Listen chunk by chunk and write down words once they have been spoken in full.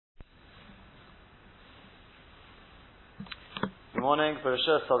Good morning,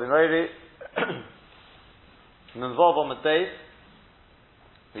 Bereshus Salimori. Nunvav on the day.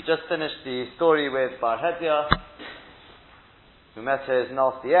 We just finished the story with Bar Hedia, who met his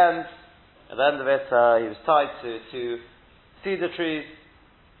nasty end. At the end of it, he was tied to two cedar trees,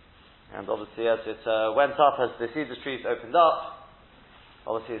 and obviously as it went up, as the cedar trees opened up,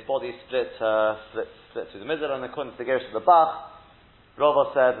 obviously his body split through the middle, and according to the Gersh of the Bach, Rava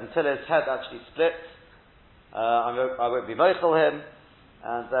said until his head actually split, I won't be moichel him,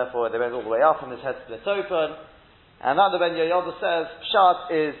 and therefore they went all the way up and his head split open. And now the Ben Yoda says Pshat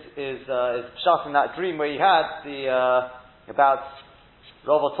is Pshat in that dream where he had about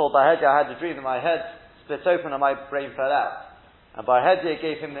Rava told Bar Hedia, I had a dream that my head split open and my brain fell out. And Bar Hedia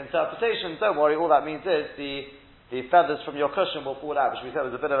gave him the interpretation, don't worry, all that means is the feathers from your cushion will fall out, which we said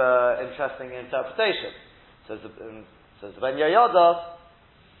was a bit of an interesting interpretation. Says the Ben Yoda,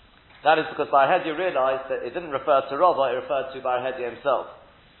 that is because Bar Hedia realized that it didn't refer to Rava, it referred to Bar Hedia himself.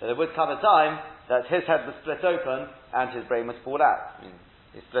 So there would come a time that his head would split open and his brain would fall out. I mean,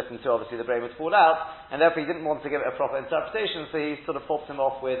 he split in two, obviously the brain would fall out, and therefore he didn't want to give it a proper interpretation, so he sort of fobbed him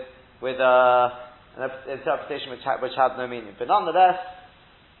off with an interpretation which had no meaning. But nonetheless,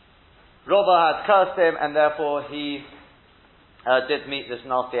 Rava had cursed him, and therefore he did meet this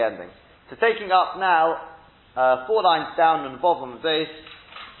nasty ending. So taking up now, 4 lines down on the bottom of the base,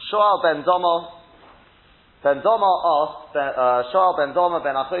 Shoal ben Doma asked, Shoal ben Doma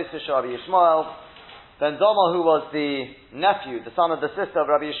ben Achos Rabbi Yishmael, Ben Doma, who was the nephew, the son of the sister of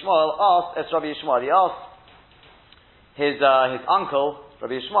Rabbi Yishmael, asked Rabbi Yishmael. He asked his uncle,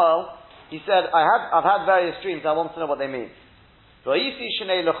 Rabbi Yishmael, he said, I've had various dreams, I want to know what they mean. I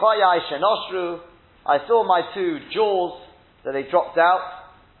saw my 2 jaws that they dropped out.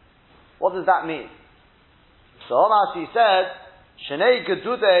 What does that mean? So Omas, he said, Shnei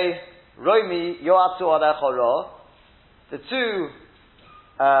Gedude Romi Yoatzu Alechora. The 2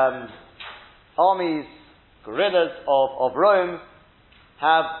 armies, guerrillas of Rome,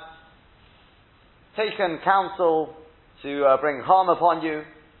 have taken counsel to bring harm upon you.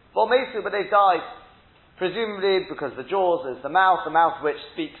 But they've died. Presumably because the jaws is the mouth which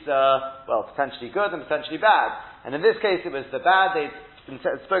speaks, potentially good and potentially bad. And in this case it was the bad, they'd been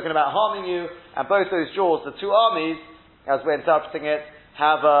spoken about harming you, and both those jaws, the 2 armies, as we're interpreting it,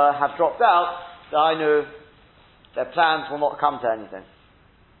 have dropped out, so I know their plans will not come to anything.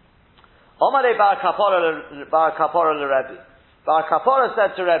 Omare Bar Kapora Rebbe. Bar Kapora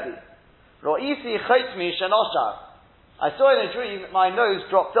said to Rebbe, Ro'isi chaytmi shenoshar. I saw in a dream that my nose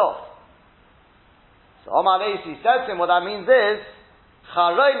dropped off. So Omar Esi said to him, what that means is,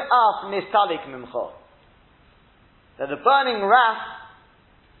 Charoin af mistalik mimcho. That the burning wrath,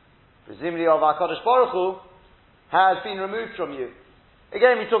 presumably of HaKadosh Baruch Hu, has been removed from you.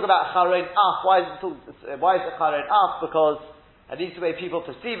 Again, we talk about Charoin af. Why is it Charoin af? Because at least the way people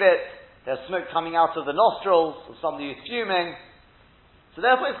perceive it, there's smoke coming out of the nostrils of somebody who's fuming. So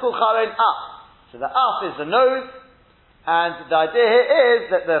therefore it's called Charoin af. So the af is the nose, and the idea here is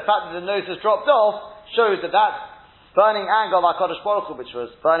that the fact that the nose has dropped off shows that burning anger of HaKadosh Baruch Hu, which was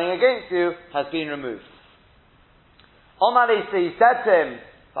burning against you, has been removed. Omar he said to him,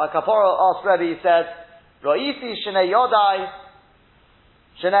 Kapora asked Rebbe, he said, Ro'isi shenei yodai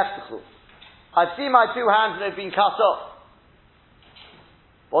sheneftechu. I've seen my 2 hands that have been cut off.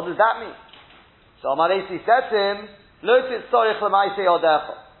 What does that mean? So Omar said to him, Lo titzorich l'maisei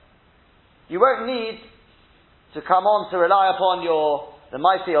yodecha. You won't need to come on to rely upon the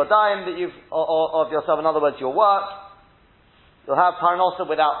maisei yodayim that you've of yourself. In other words, your work. You'll have parnasa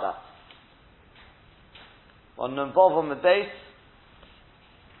without that. On Nunvav on the base,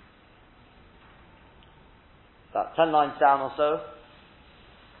 about 10 lines down or so.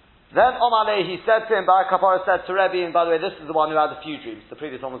 Then Omar he said to him, Bar Kapara said to Rebbe, and by the way, this is the one who had a few dreams. The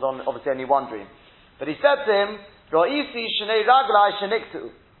previous one was on obviously only one dream. But he said to him, Ro'isi shnei raglai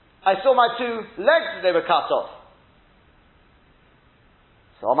sheniktu. I saw my 2 legs that they were cut off.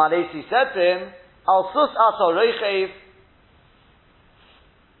 So Omar said to him, Al sus ato reichev.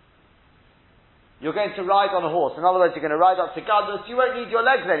 You're going to ride on a horse. In other words, you're going to ride up to Gadlus. You won't need your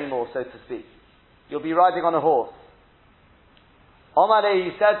legs anymore, so to speak. You'll be riding on a horse. Omar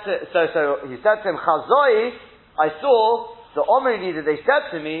he said to him, Chazoi, I saw, so Omar that they said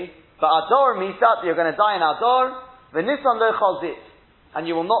to me, but Ador misat, you're going to die in Ador, v'Nisan lo chazit, and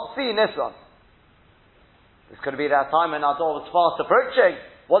you will not see Nisan. It's going to be that time when Ador was fast approaching.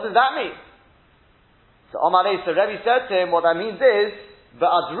 What does that mean? So Omar so Rebbe said to him, what that means is,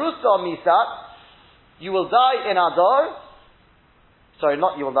 v'Adrusa misat, you will die in Ador. Sorry,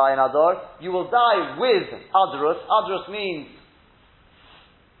 not you will die in Ador. You will die with Adrus. Adrus means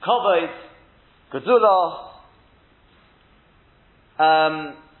Kavod, Gedula,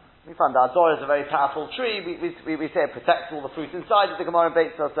 We find that Ador is a very powerful tree. We say it protects all the fruit inside, as the Gemara in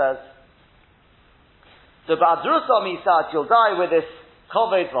Beit Tzil says. So, Ba'adrusa misat, you'll die with this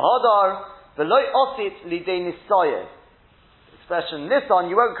koved v'hodar, v'loi osit lidei nisoye. Expression Nissan,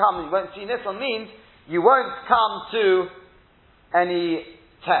 you won't see Nissan means, you won't come to any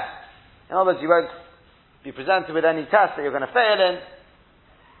test. In other words, you won't be presented with any test that you're going to fail in.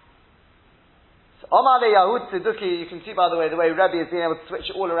 So, Omar le Yahud Tzeduki, you can see by the way Rebbe is being able to switch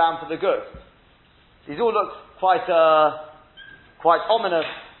it all around for the good. These all look quite ominous.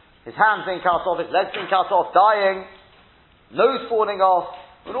 His hands being cut off, his legs being cut off, dying, nose falling off,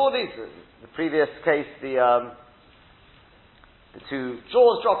 but all these, the previous case, the two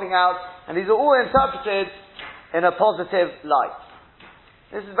jaws dropping out, and these are all interpreted in a positive light.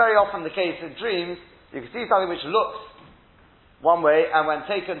 This is very often the case in dreams. You can see something which looks one way, and when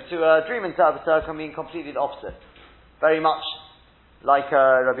taken to a dream interpreter, can mean completely the opposite. Very much like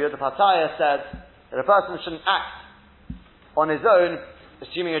Rabbi Yehuda Pataya said, that a person shouldn't act on his own,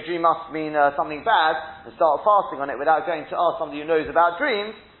 assuming a dream must mean something bad, and start fasting on it without going to ask somebody who knows about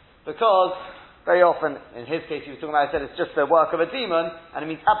dreams, because very often, in his case, he was talking about, he said it's just the work of a demon, and it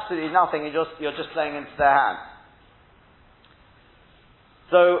means absolutely nothing, you're just playing into their hands.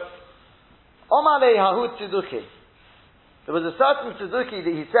 So, Omar le Yahud Tzeduki. There was a certain Tzeduki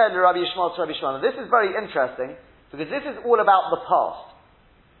that he said to Rabbi Yishmael to Rabbi Shimon. This is very interesting, because this is all about the past.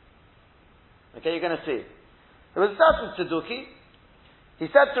 Okay, you're going to see. There was a certain Tzeduki. He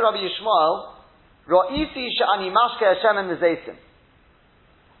said to Rabbi Yishmael, Ra'isi she'ani mashke Hashem en nezeitim.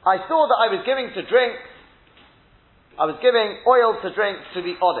 I saw that I was giving oil to drink to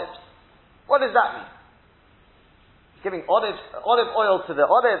the olives. What does that mean? Giving olive oil to the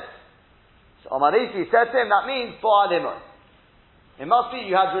olives. So Amarisi said to him, that means Bo'alimon. It must be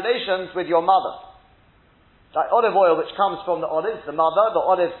you had relations with your mother. That olive oil which comes from the olives, the mother, the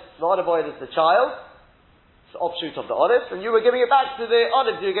olive oil is the child, it's the offshoot of the olives, and you were giving it back to the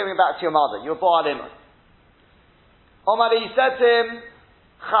olives, you were giving it back to your mother. You were Bo'alimon. Omari said to him,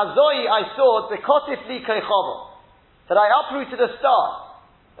 Chazoi, I saw the kotif li keichovo, that I uprooted a star.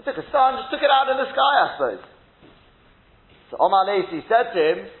 I took a star and just took it out in the sky, I suppose. So Omar Leisi said to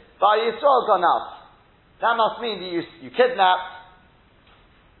him, Bar Yisrael Ganav. That must mean that you kidnapped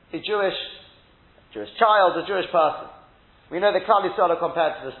a Jewish child, a Jewish person. We know that Klal Yisrael are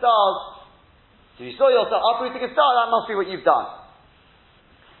compared to the stars. So you saw yourself uprooting a star, that must be what you've done.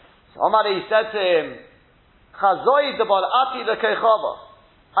 So Omar Leisi said to him, Chazoi debal ati lekeichava.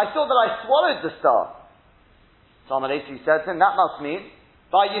 I saw that I swallowed the star. So Omar Leisi said to him, that must mean,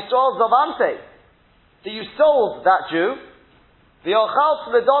 Bar Yisrael Zavante. That you sold that Jew,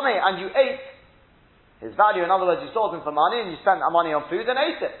 and you ate his value. In other words, you sold him for money and you spent that money on food and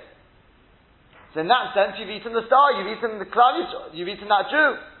ate it. So in that sense, you've eaten the star, you've eaten the Klal Yisrael, you've eaten that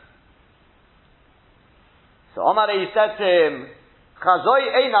Jew. So Omar said to him, Chazoi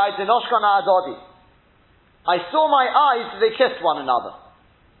einai denoshkana adodi. I saw my eyes, they kissed one another.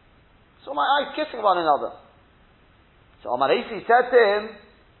 Saw my eyes kissing one another. So Omar said to him,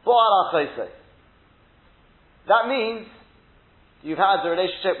 Bo'ara chosei. That means you've had a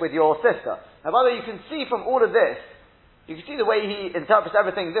relationship with your sister. Now, by the way, you can see from all of this, you can see the way he interprets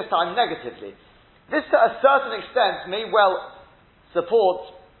everything this time negatively. This, to a certain extent, may well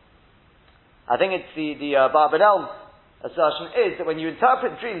support, I think it's the Barbanel's assertion is that when you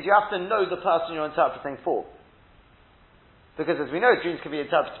interpret dreams, you have to know the person you're interpreting for. Because as we know, dreams can be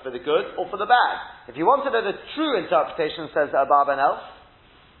interpreted for the good or for the bad. If you want to know the true interpretation, says Barbanel,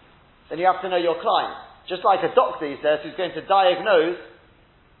 then you have to know your client. Just like a doctor, he says, who's going to diagnose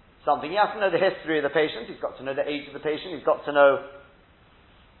something, he has to know the history of the patient, he's got to know the age of the patient, he's got to know,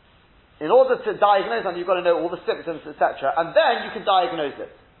 in order to diagnose something, you've got to know all the symptoms, etc., and then you can diagnose it.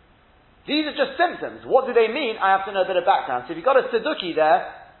 These are just symptoms. What do they mean? I have to know a bit of background. So if you've got a Tzeduki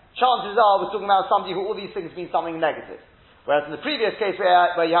there, chances are we're talking about somebody who all these things mean something negative. Whereas in the previous case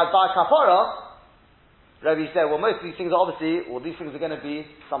where you had Bar Kapora, Rabbi said, well, most of these things are obviously, well, these things are going to be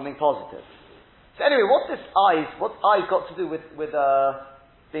something positive. So anyway, what's eyes got to do with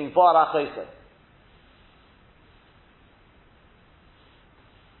being Bo'ara chosei?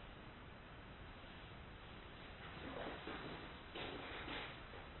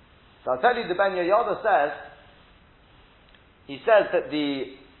 So I'll tell you, the Ben Yehoyada says, he says that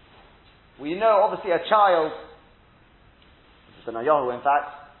we know obviously a child, this is Ben Yahu in fact,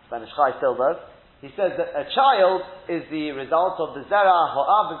 Ben Ishchai still does, he says that a child is the result of the Zera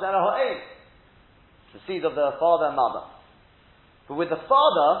Ha'av, the Zera Ha'ein. The seed of the father and mother. But with the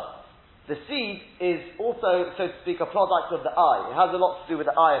father, the seed is also, so to speak, a product of the eye. It has a lot to do with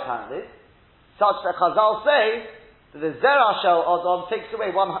the eye, apparently. Such that Chazal say that the Zerah Shel Adam takes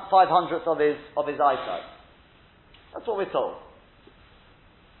away 1/500th of his eyesight. That's what we're told.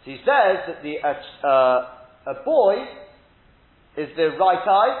 So he says that a boy is the right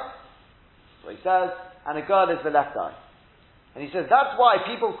eye, that's what he says, and a girl is the left eye. And he says that's why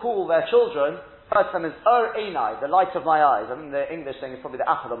people call their children, refer to them as Einai, the light of my eyes. I think the English thing is probably the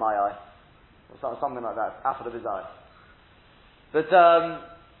apple of my eye, or something like that, apple of his eye. But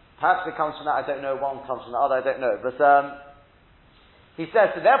perhaps it comes from that, I don't know. One comes from the other, I don't know. But he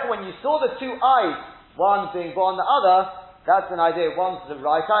says, so therefore when you saw the two eyes, one being born the other, that's an idea. One's the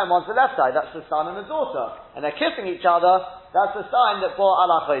right eye and one's the left eye. That's the son and the daughter. And they're kissing each other. That's the sign that bore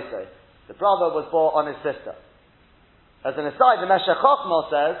ala chosei. The brother was born on his sister. As an aside, the Meshech Chochmah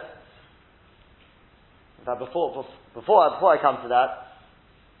says, in fact, before I come to that,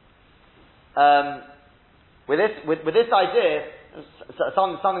 with this idea,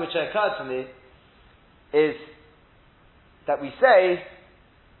 something which occurred to me is that we say,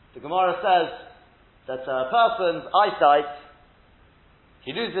 the Gemara says that a person's eyesight,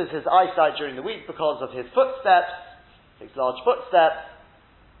 he loses his eyesight during the week because of his footsteps, takes large footsteps.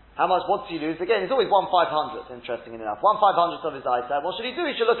 How much, what does he lose? Again, it's always 1/500th, interesting enough. 1/500th of his eyesight. What should he do?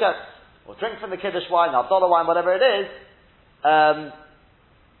 He should look at, or drink from the Kiddush wine, Havdalah wine, whatever it is.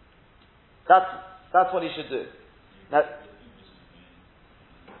 That's what he should do. Now,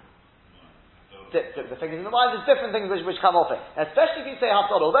 dip the fingers in the wine, there's different things which come off it. Especially if you say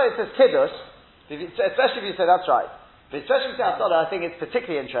Havdalah, although it says Kiddush, especially if you say that's right. But especially if you say Havdalah, I think it's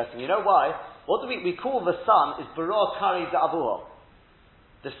particularly interesting. You know why? What do we call the son is Barah Kari Da'avuha.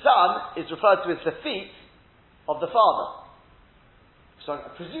 The son is referred to as the feet of the father. So I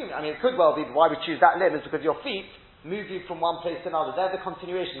presume, it could well be why we choose that limb is because your feet move you from one place to another. They're the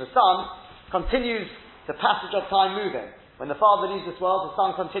continuation. The son continues the passage of time moving. When the father leaves this world, the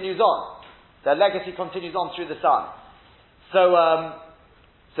son continues on. Their legacy continues on through the son.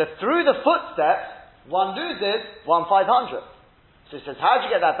 So through the footsteps, one loses 1/500th. So he says, how do you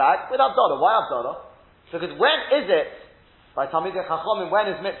get that back? With Havdalah. Why Havdalah? Because when is it? By Talmidei Chachomim, when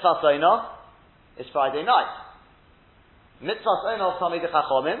is Mitzvah Sona? It's Friday night. Mitzvah Sona of Talmidei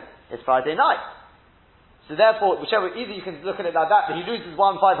Chachomim is Friday night. So therefore, either you can look at it like that he loses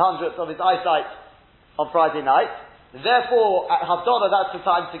 1/500th of his eyesight on Friday night. Therefore, at Havdalah, that's the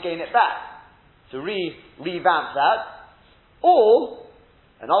time to gain it back. To revamp that. Or,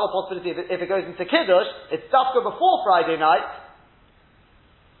 another possibility, if it goes into Kiddush, it's Dafka before Friday night.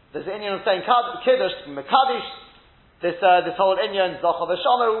 There's an Inyan of saying Kiddush, Mekadosh, this whole Inyan, Zocha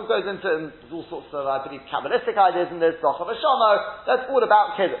V'Shomo, all goes into, there's all sorts of, I believe, Kabbalistic ideas in this, Zocha V'Shomo, that's all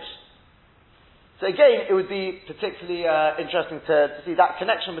about Kiddush. So again, it would be particularly interesting to see that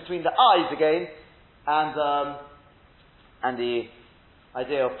connection between the eyes again, and the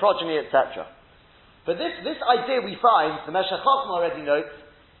idea of progeny, etc. But this idea we find, the Meshech Chochmah already notes,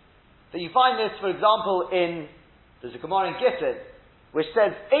 that you find this, for example, there's a Gemara in Gittin, which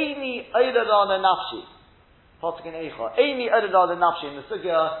says, Eini Oidadana Nafshi. Pasuk in Eicha. Eini Oidadana Nafshi, in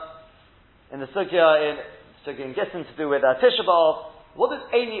the Sugya in Gittin to do with Tisha B'Av. What does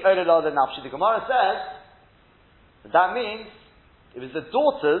Eini Oidadana Nafshi? The Gemara says, that means, it was the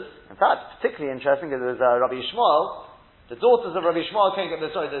daughters, in fact, particularly interesting, because it was Rabbi Yishmael, the daughters of Rabbi Yishmael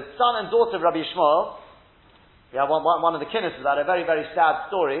the son and daughter of Rabbi Yishmael, we have one of the kinnis of that, a very, very sad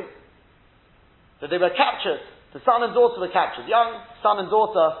story, that they were captured. The son and daughter were captured. Young son and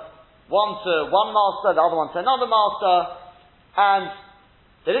daughter, one to one master, the other one to another master, and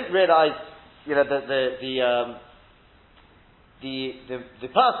they didn't realize, the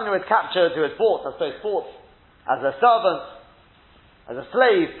person who had captured, who had bought as a servant, as a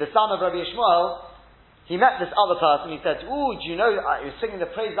slave, the son of Rabbi Yishmael, he met this other person. He said, "Ooh, do you know?" He was singing the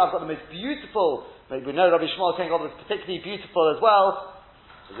praise. I've got the most beautiful. We know Rabbi Yishmael King God was particularly beautiful as well.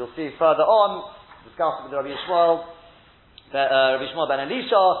 As you'll see further on, discussed with Rabbi Yishmael, Rabbi Yishmael ben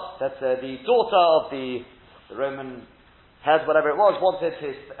Elisha, that the daughter of the Roman head, whatever it was, wanted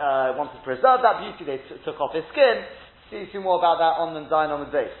to preserve that beauty. They took off his skin. See more about that on the Zion on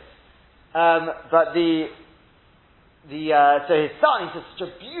the day. But so his son, he said, such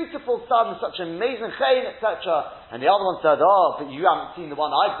a beautiful son, such an amazing chayin, etc. And the other one said, oh, but you haven't seen the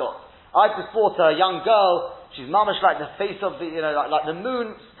one I've got. I've just bought a young girl, she's mamish like the face of the, like the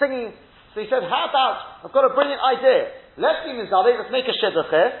moon, singing. So he said, how about, I've got a brilliant idea. Let's be mizadeh, let's make a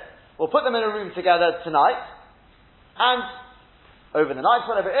shidduch here. We'll put them in a room together tonight. And over the night,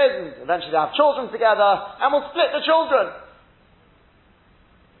 whatever it is, and eventually they have children together, and we'll split the children.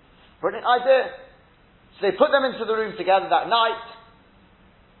 Brilliant idea. So they put them into the room together that night,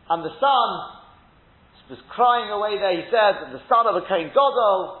 and the son was crying away there. He said, the son of a Kohen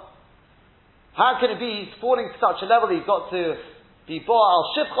Gadol, How can it be he's falling to such a level he's got to be Bo al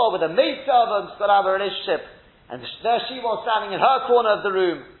Shifcha with a maid servant, he's got to have a relationship. And there she was standing in her corner of the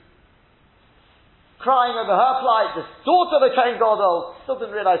room, crying over her plight, this daughter of a Kohen Gadol, still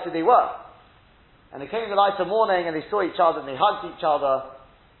didn't realize who they were. And they came in the light of morning and they saw each other and they hugged each other.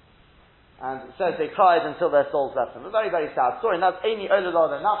 And it says they cried until their souls left them. A very, very sad story. And that's Eini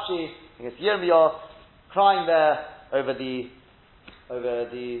Ololad and Nafshi, I think it's Yirmiyah, crying there over the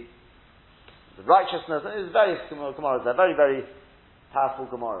righteousness. And it's various Gemaras. They're very, very powerful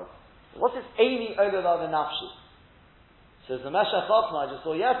Gemaras. What is Eini Ololad and Nafshi? So the Meshech Chochmah I just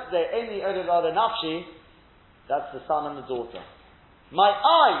saw yesterday, Eini Ololad and Nafshi, that's the son and the daughter. My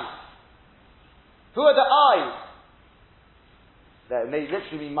eyes. Who are the eyes? It may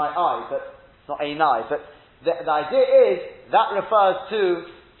literally mean my eye, but it's not ein eye. But the idea is, that refers to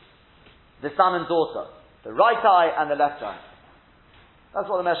the son and daughter. The right eye and the left eye. That's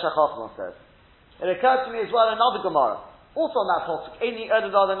what the Meshech Chochmah says. It occurred to me as well another Gemara. Also on that topic. Eini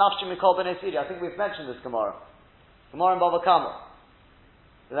Ololad and Nafshi Mikol Bnei Siri. I think we've mentioned this Gemara. Gemara in Bava Kama.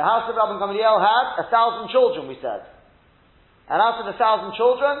 The house of Rabbi Gamliel had 1,000 children, we said. And out of the 1,000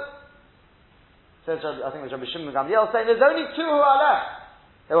 children, says, I think it was Rabbi Shimon Gamliel saying, there's only 2 who are left.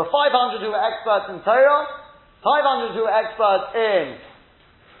 There were 500 who were experts in Torah, 500 who were experts in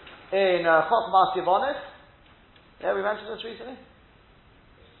Chochmas Yevonis. Yeah, we mentioned this recently.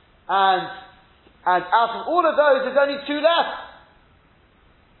 And out of all of those, there's only 2 left.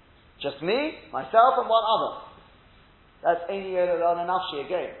 Just me, myself, and one other. That's Eini Ololad and Nafshi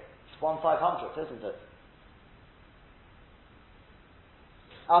again. It's 1/500, isn't it?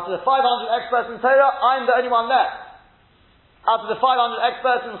 Out of the 500 experts in Torah, I'm the only one left. Out of the 500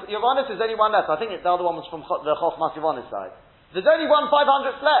 experts in Yevonis, there's only one left. I think the other one was from the Chochmas Yevonis side. There's only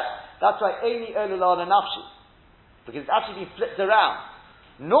 1/500th left. That's why Eini Ololad and Nafshi. Because it's actually been flipped around.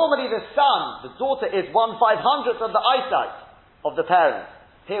 Normally the son, the daughter is 1/500th of the eyesight of the parent.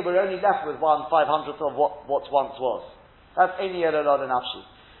 Here we're only left with 1/500th of what once was. That's Eini Ololad and Nafshi.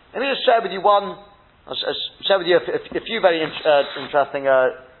 Let me just share with you I'll share with you a few very interesting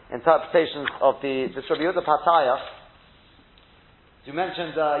interpretations of this Rabbi Yehuda Pataya. As we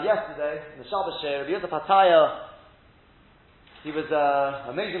mentioned yesterday in the Shabbos Shir, Rabbi Yehuda Pataya, he was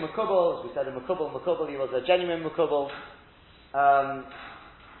a major Makubal, as we said in Makubal, he was a genuine Makubal,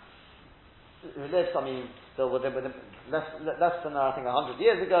 who lived, still within less than I think 100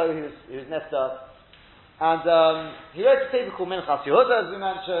 years ago. He was Nifta, and he wrote a paper called Minchas Yehuda, as we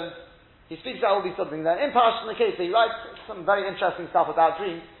mentioned. He speaks about all these something there. In Parashat Nikei, he writes some very interesting stuff about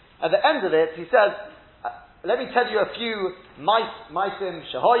dreams. At the end of it, he says, let me tell you a few Maisim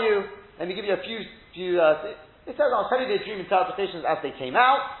Shahoyu. Let me give you a few he says, I'll tell you the dream interpretations as they came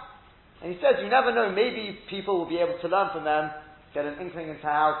out. And he says, you never know, maybe people will be able to learn from them, get an inkling into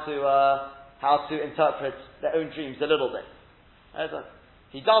how to interpret their own dreams a little bit.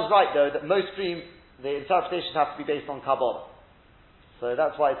 He does write, though, that most dreams, the interpretations have to be based on Kabbalah. So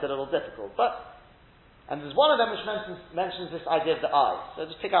that's why it's a little difficult. And there's one of them which mentions this idea of the eye. So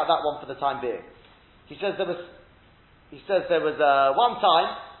just pick out that one for the time being. He says there was one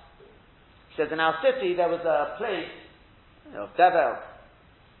time, he says in our city there was a plague of Devel.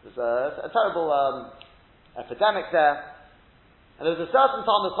 There was a terrible epidemic there. And there was a certain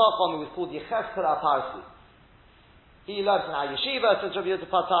Talmid Chacham who was called Yechezkel Aparsi. He learned in our yeshiva, says Rabbi Yehuda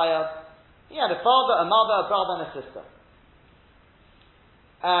Pataya. He had a father, a mother, a brother and a sister.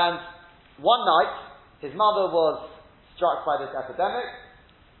 And one night, his mother was struck by this epidemic.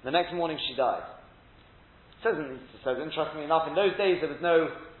 The next morning she died. It says interestingly enough, in those days there was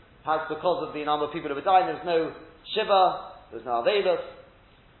no, perhaps because of the number of people who were dying, there was no Shiva, there was no Avedus.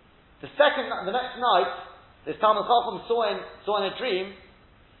 The next night, this Talmid Chacham saw in a dream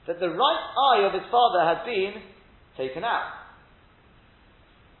that the right eye of his father had been taken out.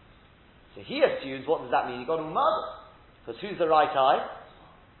 So he assumes, what does that mean? He got him murdered. Because who's the right eye?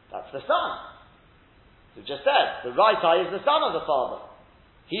 That's the son. We just said, the right eye is the son of the father.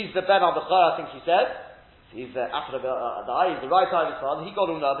 He's the Ben al-Bechor, I think he said. He's the eye, he's the right eye of his father. He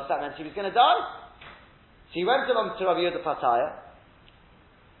got all nervous, that meant he was going to die. So he went along to Rabbi Yehuda Pataya,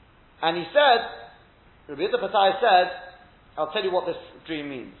 and he said, Rabbi Yehuda Pataya said, I'll tell you what this dream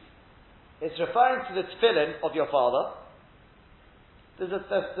means. It's referring to the tefillin of your father. There's a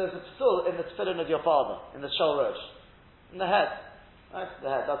psul in the tefillin of your father, in the shol rosh, in the head. Right? The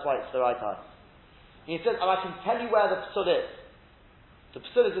head, that's why it's the right eye. And he says, and I can tell you where the psul is. The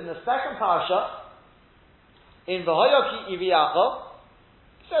psul is in the second parasha, in V'hoyoki Iviyacho.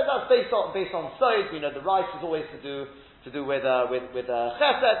 He says that's based on Sod. We know the right is always to do with Chesed.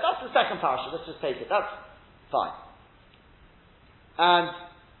 That's the second parasha. Let's just take it. That's fine. And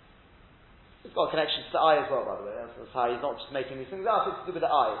It's got a connection to the eye as well, by the way. That's how he's not just making these things up. It's to do with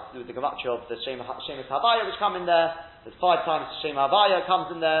the eye. It's to do with the gematria of the Shemus Havaya which come in there. There's 5 times the Shem Havaya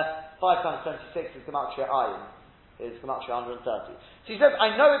comes in there. 5 times 26 is gematria ayin. Is gematria 130. So he says,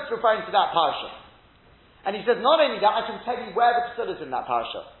 I know it's referring to that parasha. And he says, not only that, I can tell you where the psul is in that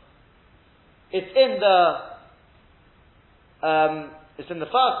parasha. It's in the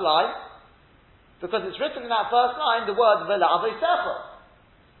first line, because it's written in that first line the word Vela Avisecha.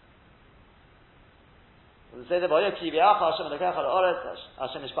 Does it say the Vaya Kiviach Hashem Elokecha L'Oretz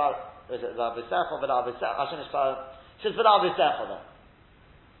Hashem Ishbar is it Avisecha Vela Avisecha Hashem Ishbar it says Vela Avisecha there.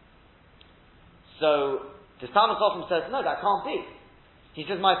 So the Talmud Chacham says no, that can't be. He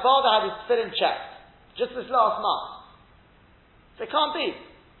says my father had his tefillin checked just this last month. So it can't be.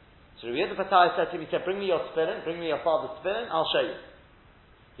 So Rabbi Yehuda Patai said to him, he said, bring me your tefillin, bring me your father's tefillin, I'll show you.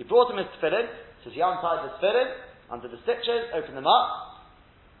 He brought him his tefillin, says he untied the tefillin, under the stitches, opened them up,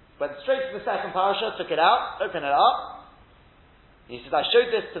 went straight to the second parasha, took it out, opened it up, and he said, I showed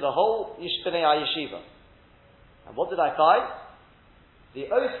this to the whole Bnei Yeshiva. And what did I find? The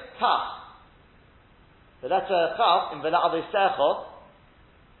oath Kaf, the letter Kaf in Vela Avisecha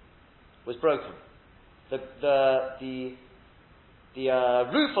was broken. The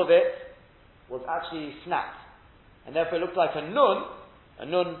roof of it was actually snapped, and therefore it looked like a nun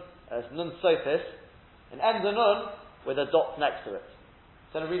sophis, an end of nun with a dot next to it.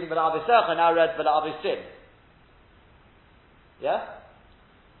 So I'm reading Vela Avisecha, I now read Vela Avisin. Yeah?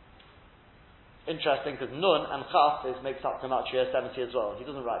 Interesting, because nun and chaf makes up gematria 70 as well. He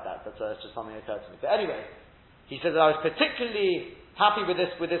doesn't write that, but it's just something that occurred to me. But anyway, he says that I was particularly happy with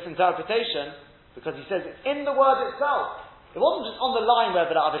this interpretation, because he says it's in the word itself. It wasn't just on the line where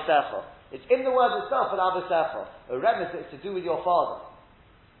Vela Avisecha. It's in the word itself, Vela Avisecha. A remes is to do with your father.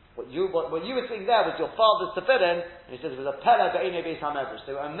 What you were seeing there was your father's tefillin, and he says it was a pella be'enei beis hamedrash.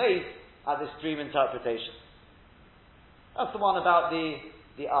 They were amazed at this dream interpretation. That's the one about the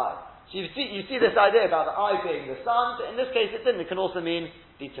eye. So you see this idea about the eye being the sun. In this case, it didn't. It can also mean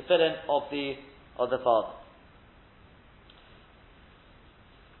the tefillin of the father.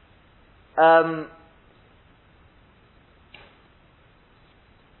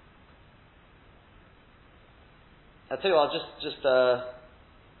 I'll tell you what, I'll just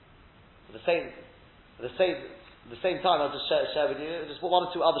at the same time, I'll just share with you just one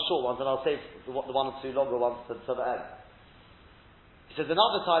or two other short ones, and I'll save the one or two longer ones to the end. He says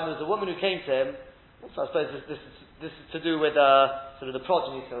another time there was a woman who came to him. Also, I suppose this is to do with sort of the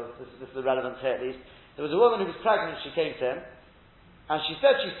progeny, so this is the relevance here at least. There was a woman who was pregnant. She came to him, and she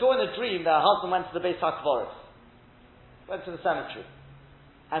said she saw in a dream that her husband went to the Beis HaKvoros, went to the cemetery,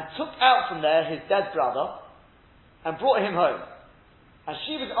 and took out from there his dead brother, and brought him home. And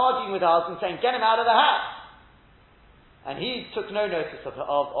she was arguing with her husband, saying, get him out of the house. And he took no notice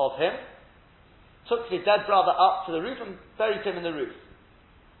of him, took his dead brother up to the roof and buried him in the roof.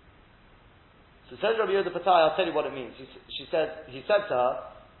 So says Rabbi Yehuda Patai, I'll tell you what it means. He said to her,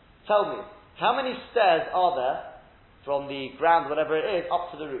 tell me, how many stairs are there from the ground, whatever it is,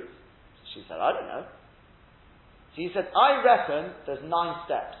 up to the roof? She said, I don't know. So he said, I reckon there's 9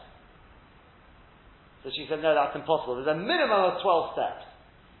 steps. So she said, no, that's impossible. There's a minimum of 12 steps.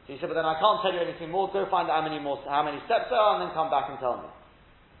 So he said, but then I can't tell you anything more. Go find out how many steps there are, and then come back and tell me.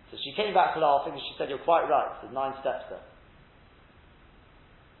 So she came back laughing, and she said, you're quite right. There's 9 steps there.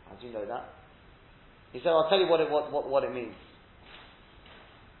 How do you know that? He said, I'll tell you what it means.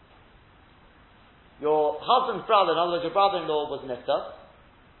 Your husband's brother, in other words, your brother-in-law was nifta,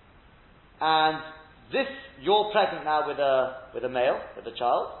 and you're pregnant now with a male, with a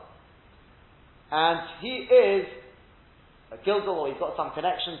child. And he is a Gilgal, or he's got some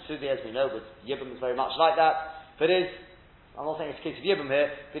connection to as we know, with Yibam is very much like that. But I'm not saying it's a case of Yibam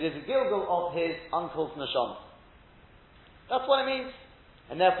here, but it is a Gilgal of his uncle's neshama. That's what it means.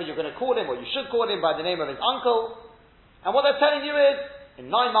 And therefore you're going to call him, or you should call him by the name of his uncle. And what they're telling you is,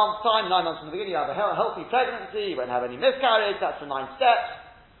 in 9 months' time, 9 months from the beginning, you have a healthy pregnancy, you won't have any miscarriage, that's the 9 steps.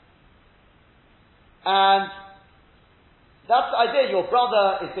 And that's the idea. Your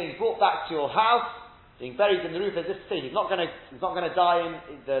brother is being brought back to your house, being buried in the roof, as if to say he's not going to die.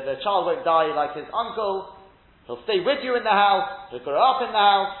 The child won't die like his uncle. He'll stay with you in the house. He'll grow up in the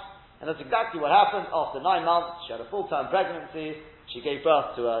house, and that's exactly what happened. After 9 months, she had a full-term pregnancy. She gave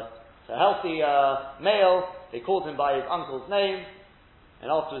birth to a healthy male. They called him by his uncle's name,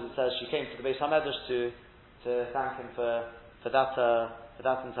 and afterwards it says she came to the Beis Hamedrash to thank him for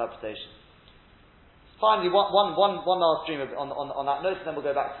that interpretation. Finally, one last dream on that note, and then we'll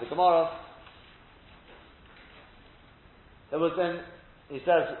go back to the Gemara. He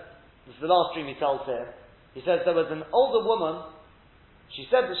says, this is the last dream he tells here. He says there was an older woman she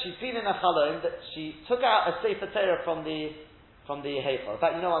said that she'd seen in a chalom that she took out a Sefer Torah from the Heichal. In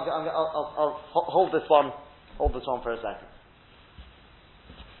fact, you know, I'll hold this one for a second.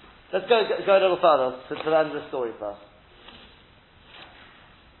 Let's go a little further to the end of the story first.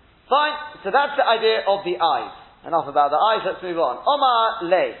 Fine, so that's the idea of the eyes. Enough about the eyes, let's move on. Omar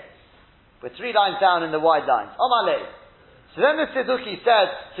Lei. We're 3 lines down in the wide lines. Omar Lei. So then the Sidduki said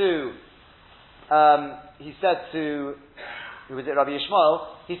to, who was it, Rabbi Yishmael?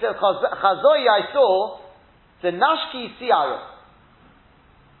 He said, Chazoi, I saw the Nashki Siara.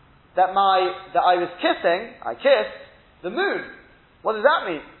 That I was kissing, I kissed the moon. What does that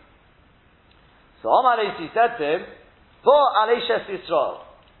mean? So Omar Lei said to him, Bo Aleishes Yisrael.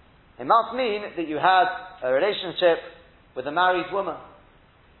 It must mean that you had a relationship with a married woman.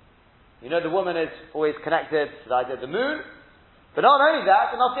 You know, the woman is always connected to the idea of the moon. But not only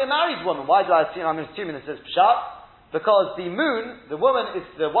that, it must be a married woman. Why do I assume? I'm assuming this is Pshat. Because the moon, the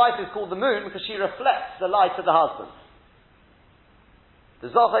wife is called the moon because she reflects the light of the husband. The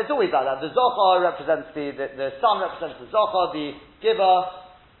Zohar, it's always like that. The Zohar represents the sun represents the Zohar, the giver,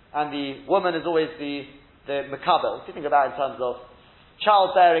 and the woman is always the Makabel. If you think about it in terms of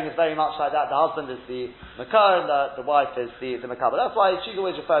childbearing, is very much like that. The husband is the Makar and the wife is the Makabel. That's why she's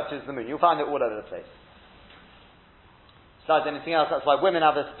always referred to as the moon. You'll find it all over the place. Besides anything else, that's why women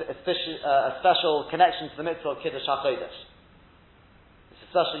have a special connection to the mitzvah of Kiddush HaChodesh. It's a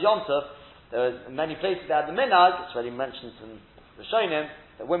special Yom Tov. There are many places that had the minhag, it's already mentioned in Rishonim,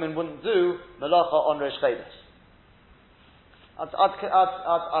 that women wouldn't do Melacha on Rosh Chodesh. At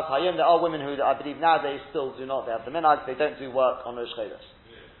Hayim, there are women who I believe nowadays still do not. They have the minhag, they don't do work on Rosh Chodesh.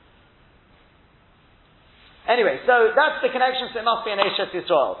 Anyway, so that's the connection, so it must be an Eshes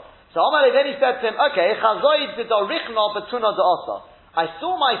Yisrael. So Omar then he said to him, okay, I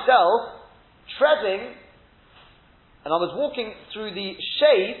saw myself treading, and I was walking through the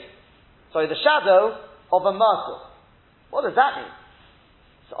shadow of a myrtle. What does that mean?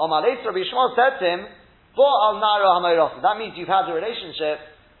 So Omar Rabbi Yishmael said to him, that means you've had a relationship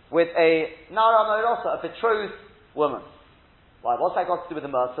with a Nara Hamayrosa, a betrothed woman. Why? What's that got to do with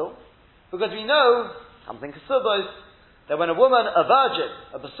the myrtle? Because we know, comes in Kesubos, that when a woman, a virgin,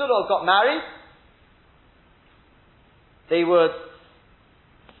 a Basura got married, they would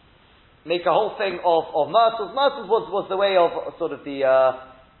make a whole thing of myrtles. Myrtles was the way of sort of the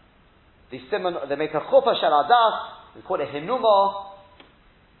simon. They make a chufa shel adas. We call it hinuma.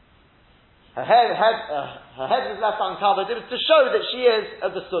 Her head was left uncovered. It was to show that she is a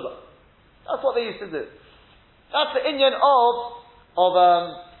Basura. That's what they used to do. That's the inyan of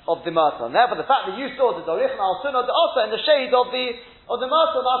the myrtle. And therefore, the fact that you saw the Dorich al Sunnah also in the shade of the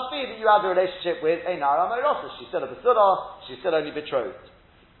myrtle must be that you had a relationship with a Nara Hamayrosa. She's still a Basura, she's still only betrothed.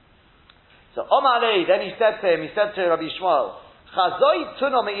 So Omar Lei, then he said to Rabbi Yishmael, Chazoi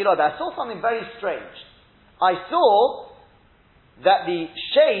Tuno Me'ilod, I saw something very strange. I saw that the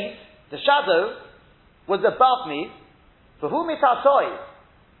shade, the shadow, was above me, V'hu mitatoi,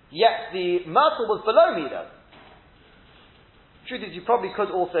 yet the myrtle was below me though. Truth is, you probably could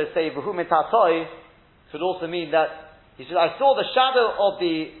also say V'hu mitatoi could also mean that he said, I saw the shadow of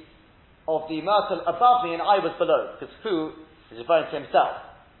the myrtle above me and I was below, because Fu is referring to himself.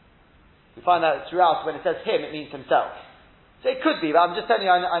 We find that throughout when it says him, it means himself. So it could be, but I'm just telling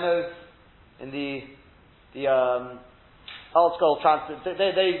you, I know in the old scroll translate,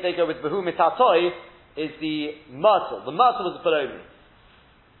 they go with V'hu mitatoi is the myrtle. The myrtle was below me.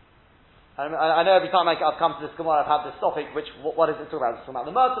 I know every time I've come to this Gemara, I've had this topic, what is it talking about? Is it talking about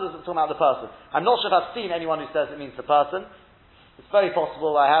the myrtle, or is it talking about the person? I'm not sure if I've seen anyone who says it means the person. It's very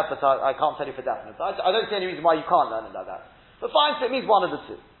possible I have, but I can't tell you for definite. I don't see any reason why you can't learn it like that. But fine, so it means one of the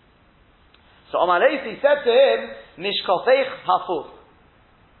two. So Omar Leisi said to him, Mishkofeich hafuf.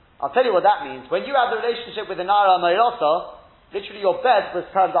 I'll tell you what that means. When you had a relationship with a Nara Hamayrosa, literally your bed was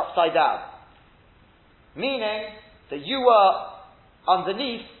turned upside down. Meaning that you were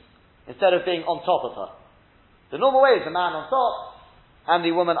underneath instead of being on top of her. The normal way is the man on top and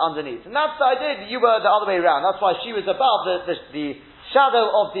the woman underneath. And that's the idea that you were the other way around. That's why she was above, the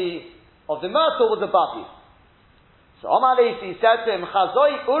shadow of the myrtle was above you. So Omar Leisi said to him,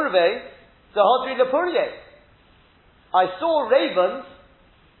 Chazoi urve zahodri lepurye. I saw ravens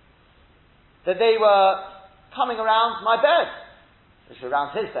that they were coming around my bed. Which were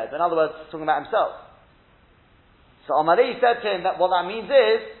around his bed. In other words, talking about himself. So Omar Leisi said to him that what that means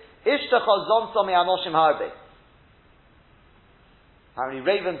is, apparently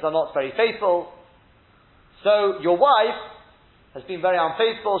ravens are not very faithful. So your wife has been very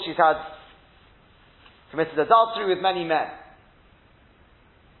unfaithful. She's committed adultery with many men.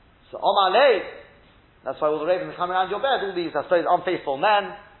 So Omar Lei, That's why all the ravens come around your bed. All these, I suppose, unfaithful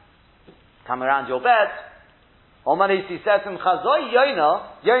men come around your bed. Omanisi says him, Chazoi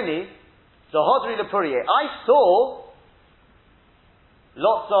Yoni, Zohodri Lepuriye. I saw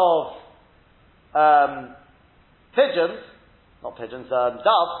lots of pigeons, not pigeons,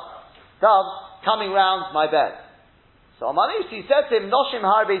 doves coming round my bed. So Omanisi said to him, Noshim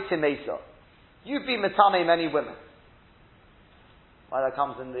Harbe Timesa. You've been Matame many women. Why that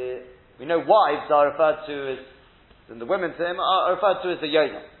comes in the... We know wives are referred to as... And the women to him are referred to as the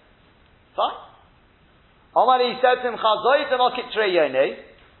Yonah. Fine. Omari said to him, I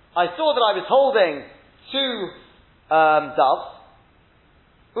saw that I was holding 2 doves,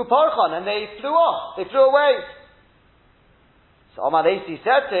 Uparchan, and they flew off. They flew away. So Omari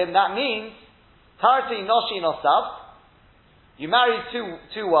said to him, that means, Tarti Noshi Nosav, you married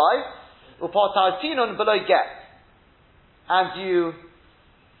two wives, Upartartinun below get. And you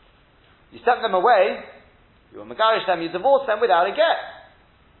sent them away, you megarish them, you divorced them without a get.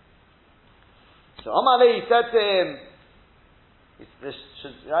 So Amalei said to him, it's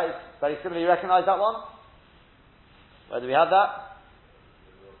very similar, you recognize that one? Where do we have that?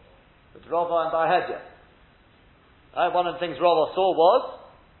 With Rava and Barhedya. Right, one of the things Rava saw was,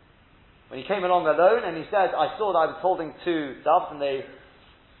 when he came along alone and he said, I saw that I was holding 2 doves and they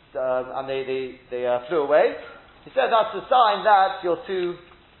flew away. He said that's a sign that your 2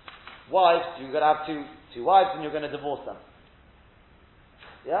 wives, you're going to have two wives and you're going to divorce them.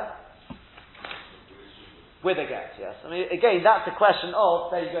 Yeah? With a get, yes. I mean, again, that's a question of,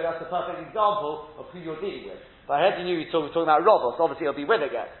 there you go, that's a perfect example of who you're dealing with. But I heard you knew we were talking about Rava, so obviously it'll be with a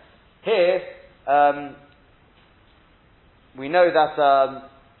get. Here, we know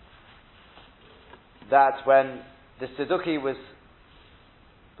that when the Sidduki was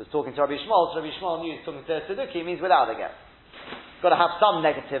talking to Rabbi Shmuel, so Rabbi Shmuel knew he was talking to a Sidduki, it means without a get. Got to have some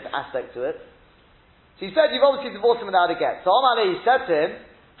negative aspect to it. So he said, you've obviously divorced him without a get. So Amalei said to him,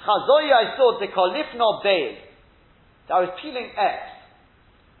 Chazoyi, I saw the kolifno beil. I was peeling eggs.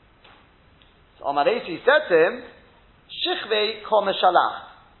 So Amalei said to him, Shichvei kol meshalach.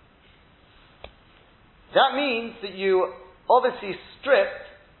 That means that you obviously stripped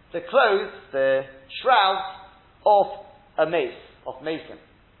the clothes, the shrouds, off a mace, off mason.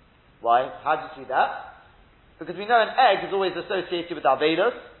 Why? How do you see that? Because we know an egg is always associated with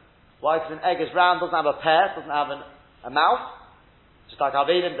Avedas. Why? Because an egg is round, doesn't have a pear, doesn't have a mouth. Just like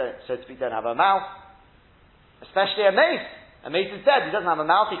Avedim, so to speak, don't have a mouth. Especially a mace. A mace is dead, he doesn't have a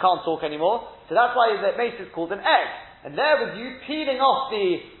mouth, he can't talk anymore. So that's why the mace is called an egg. And there with you peeling off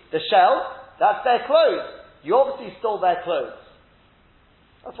the shell, that's their clothes. You obviously stole their clothes.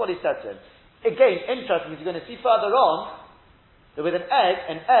 That's what he said to him. Again, interesting, because you're going to see further on, that with an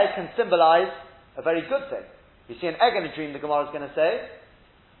egg can symbolize a very good thing. You see an egg in a dream, the Gemara is going to say,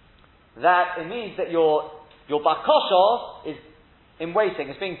 that it means that your bakosha is in waiting,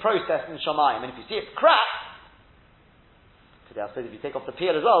 it's being processed in Shamayim. And if you see it crack, I suppose if you take off the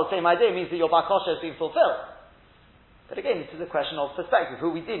peel as well, the same idea, means that your bakosha has been fulfilled. But again, this is a question of perspective,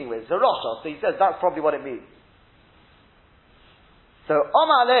 who are we dealing with? It's a Rosha, so he says that's probably what it means. So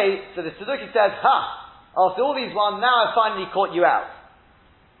Omalei, so the Sidduki says, after all these ones, now I've finally caught you out.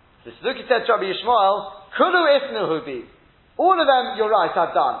 The Sidduki said to Rabbi Yishmael, Kulu isnuhu bi. All of them, you're right,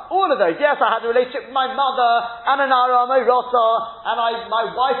 I've done. All of those. Yes, I had a relationship with my mother, Ananara, Moirota, and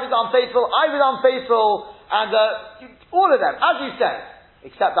my wife was unfaithful, I was unfaithful, and all of them, as you said,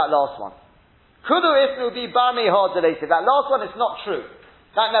 except that last one. Kudu isnu bi bami hard related. That last one is not true.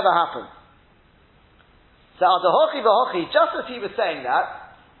 That never happened. So Adahochi v'hochi, just as he was saying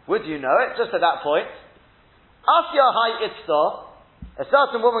that, would you know it, just at that point, Asya hai itzta, a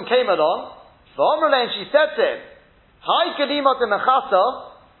certain woman came along, and she said to him, Hi kadimot mechasa,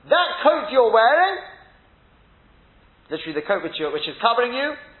 that coat you're wearing, literally the coat which is covering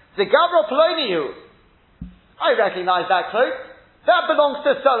you, the gavra ploniyu, I recognize that cloak, that belongs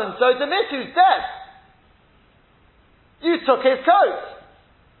to so and so, the miss who's dead. You took his coat.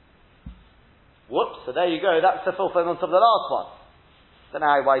 Whoops, so there you go, that's the fulfillment of the last one. Don't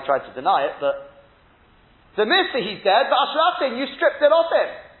know why he tried to deny it, but the mister, he's dead, but Ashrafin, you stripped it off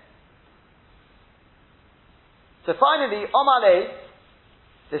him. So finally, Omalei,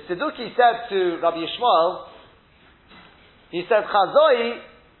 the Sidduki said to Rabbi Yishmael, he said, Chazoi,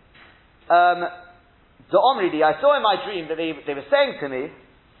 the Omridi, I saw in my dream that they were saying to me,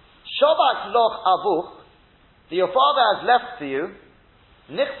 Shobat loch avuch, that your father has left for you,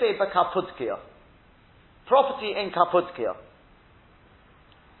 nichse b'kapudkia, property in Kapudkia.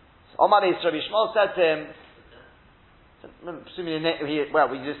 So Omalei, Rabbi Yishmael said to him, assuming we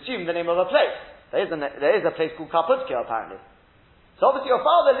assume the name of a place. There is a place called Kapudkia apparently. So obviously your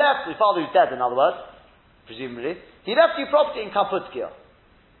father left, your father who's dead in other words, presumably, he left you property in Kaputkia.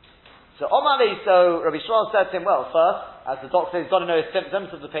 So Rabbi Shmuel said to him, well, first, as the doctor says, he's got to know his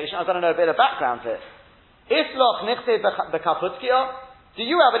symptoms of the patient, I've got to know a bit of background to it. If loch nichte bekaputkia, do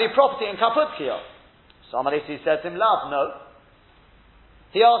you have any property in Kaputkia? So Amalei said to him, Lav, no.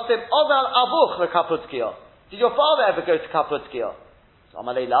 He asked him, Ozal avuch bekaputkia. Did your father ever go to Kaputkia? So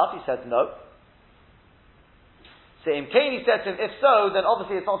Amalei Lav, he said, no. So in Cain, he said to him, if so, then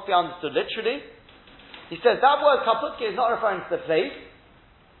obviously it's not to be understood literally. He says that word Kaputkia is not referring to the place.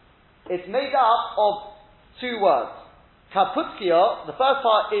 It's made up of two words. Kaputkia, the first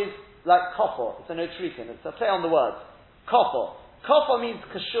part is like kofo. It's an otrikin. It's a play on the words. Kofo. Kofo means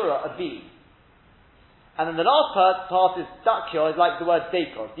kashura, a beam. And then the last part is dakyo, is like the word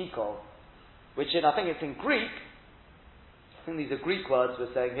deko, which I think it's in Greek. I think these are Greek words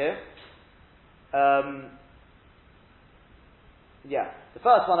we're saying here. Yeah. The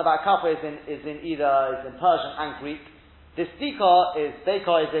first one about kafo is in Persian and Greek. This deka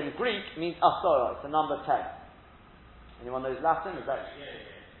is in Greek, means asora. It's the number 10. Anyone knows Latin? Is that? Yeah.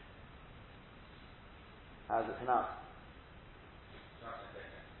 How's it pronounced?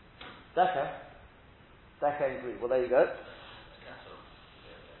 Deka. Deka in Greek. Well, there you go.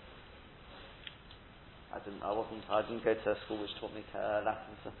 I didn't go to a school which taught me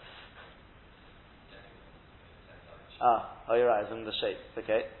Latin. So. Oh, you're right. It's in the shape.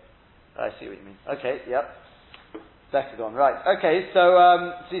 Okay. I see what you mean. Okay. Yep. Decagon, right. Okay, so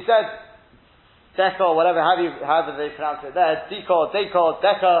he said Deca or whatever, however they pronounce it there, Deca,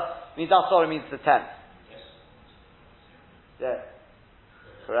 Deca means Asora means the 10th. Yeah.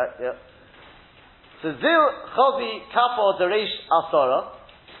 Correct, yep. So Zil Chavi Kapo Deresh Asora,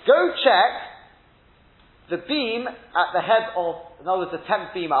 go check the beam at the head of, in other words, the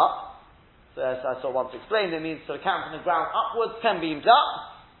 10th beam up. So as I saw once explained, it means to count from the ground upwards, 10 beams up.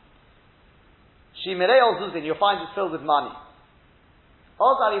 Shimirei Zuzin, you'll find it filled with money.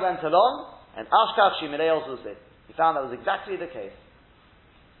 Ozali went along, and Ashkaf Shimirei Zuzin. He found that was exactly the case.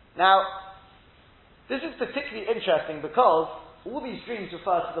 Now, this is particularly interesting because all these dreams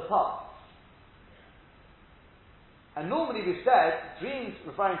refer to the past. And normally we've said, dreams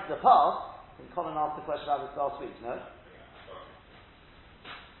referring to the past, and Colin asked the question about this last week, no?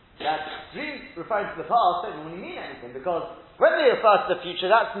 That dreams referring to the past don't really mean anything, because when they refer to the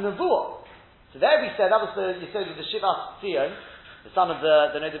future, that's Nevuah. So there we said, that was the Yisod of the Shivas Tzion, the son of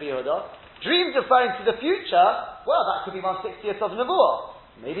the Noda B'Yehuda. Dreams referring to the future, well, that could be 1/60th of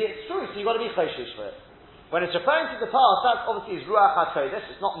Nevuah. Maybe it's true, so you've got to be choshish for it. When it's referring to the past, that obviously is Ruach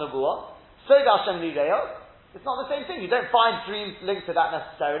HaKodesh, it's not Nevuah. Sod Hashem Lireyo, it's not the same thing. You don't find dreams linked to that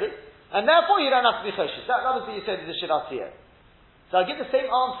necessarily. And therefore you don't have to be choshish. That was the Yisod of the Shivas Tzion. So I give the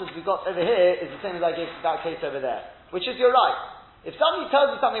same answers we've got over here, is the same as I gave to that case over there. Which is, you're right. If somebody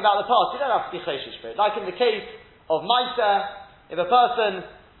tells you something about the past, you don't have to be choshish for it. Like in the case of Maisa, if a person,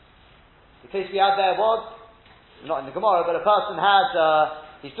 the case we had there was, not in the Gemara, but a person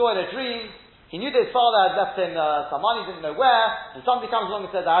he saw in a dream, he knew that his father had left him some money, didn't know where, and somebody comes along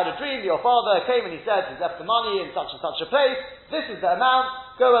and says, I had a dream, your father came and he said he's left the money in such and such a place, this is the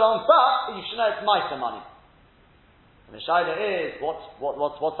amount, go along, but you should know it's Maisa money. And the Shaila is, what's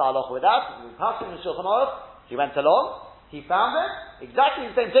the halacha with that? He went along, he found it, exactly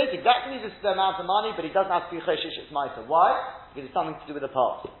the same place, exactly this is the amount of money, but he doesn't have to be choshish, it's Maisa. Why? Because it's something to do with the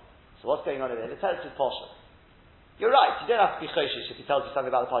past. So what's going on over here? The text is Posha. You're right, you don't have to be choshish if he tells you something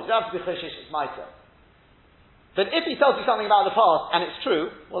about the past. You don't have to be choshish, it's Maisa. But if he tells you something about the past, and it's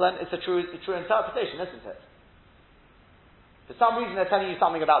true, well then it's a true interpretation, isn't it? For some reason they're telling you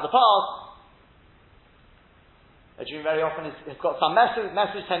something about the past, a dream very often has got some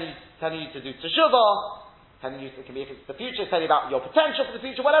message telling you to do teshuvah, telling you, it can be if it's the future, telling you about your potential for the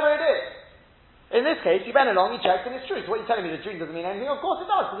future, whatever it is. In this case, he went along, he checked, and it's true. So what you're telling me, the dream doesn't mean anything? Of course it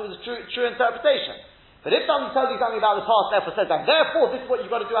does, because it was a true interpretation. But if somebody tells you something about the past, therefore says that, therefore this is what you've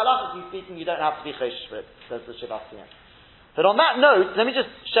got to do, halachically speaking, you don't have to be choshish for it, says the Shivas Tzion. But on that note, let me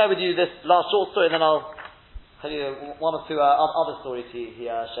just share with you this last short story, and then I'll tell you one or two other stories he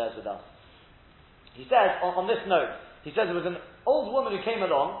shares with us. He says, on this note, he says there was an old woman who came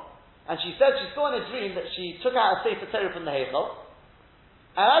along, and she said she saw in a dream that she took out a Sefer Torah from the Heichal,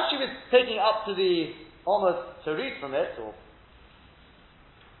 and as she was taking it up to almost to read from it, or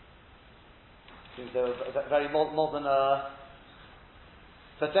seems they were very modern,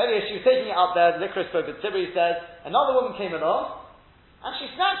 but anyway, she was taking it up there, the Likros Kobit Tibri says, another woman came along, and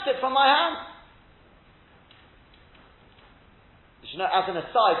she snatched it from my hand. You should know, as an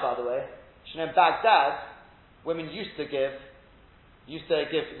aside, by the way, you should know in Baghdad, women used to give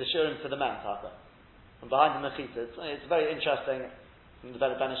the shurim to the men, Taka. From behind the mechitas. It's very interesting from the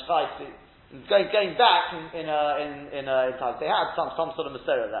Ben Ish Chai. Going back in time, they had some sort of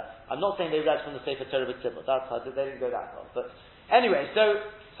Masorah there. I'm not saying they read from the Sefer Torah B'Tzibur. That's how they didn't go that far. But anyway, so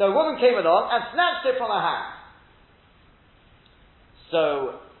a woman came along and snatched it from her hand.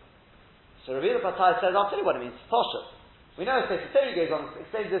 So Rabbi Yehuda Patai says, I'll tell you what it means. Poshet. We know Sefer Torah goes on,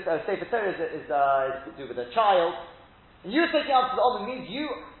 explains this, Sefer Torah is to do with a child. And you were taking up to the Omen means you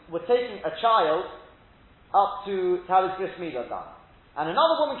were taking a child up to have his bris milah done. And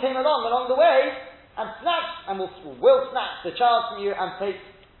another woman came along the way and snatched, and will snatch the child from you and take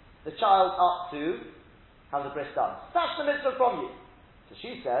the child up to have the bris done. Snatch the mitzvah from you. So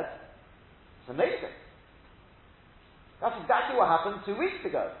she said, it's amazing. That's exactly what happened 2 weeks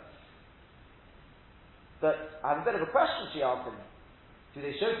ago. But I have a bit of a question, she asked him. Do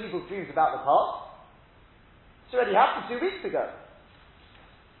they show people dreams about the past? It's already happened 2 weeks ago.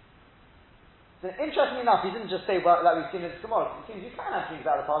 So interestingly enough, he didn't just say, well, like we've seen in the Gemara. It seems you can have dreams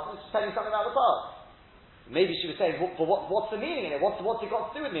about the past, it's just telling you something about the past. Maybe she was saying, what's the meaning in it? What's it got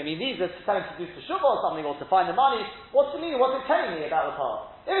to do with me? I mean, these are telling to do teshuvah or something, or to find the money. What's the meaning? What's it telling me about the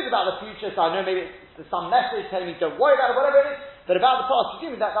past? It was about the future, so I know maybe it's some message telling me don't worry about it, whatever it is. But about the past,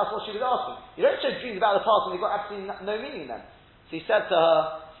 presumably that's what she was asking. You don't show dreams about the past when they've got absolutely no meaning then. So he said to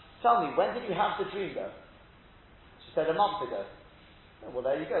her, tell me, when did you have the dream though? She said, a month ago. Oh, well,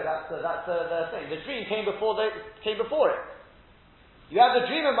 there you go. That's the thing. The dream came before it. You had the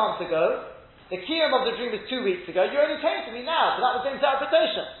dream a month ago. The kiyum of the dream was 2 weeks ago. You only came to me now, so that was the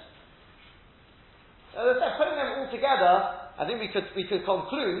interpretation. Putting them all together, I think we could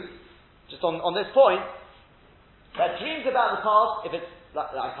conclude just on this point that dreams about the past, if it's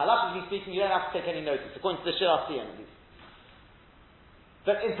like halachically speaking, you don't have to take any notice, according to the Shir Asiyim at least.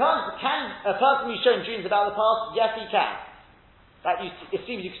 But in terms of can a person be shown dreams about the past? Yes, he can. It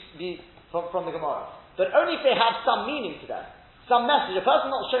seems you be from the Gemara. But only if they have some meaning to them. Some message. A person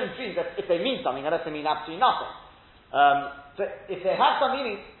not shown dreams, if they mean something, unless they mean absolutely nothing. But if they have some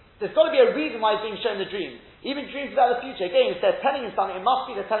meaning, there's got to be a reason why he's being shown the dream. Even dreams about the future. Again, if they're telling him something, it must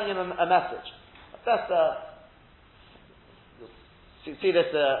be they're telling him a message. That's you'll see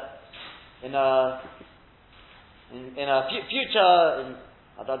this in a future.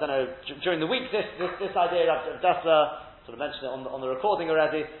 I don't know. During the week, this idea. That's sort of mentioned it on the recording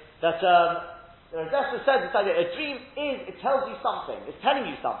already, that Dessa said this idea, a dream it tells you something, it's telling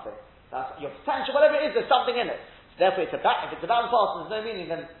you something. That's your potential, whatever it is, there's something in it. So therefore, if it's about the past and there's no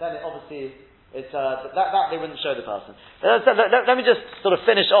meaning, then it obviously, it's, that they wouldn't show the person. Let me just sort of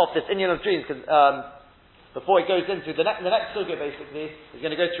finish off this Inyan of dreams, because before it goes into the next sugya, basically, is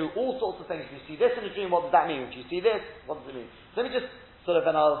going to go through all sorts of things. If you see this in a dream, what does that mean? If you see this, what does it mean? So let me just sort of,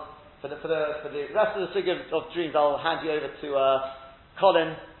 and for the rest of the sugya of dreams, I'll hand you over to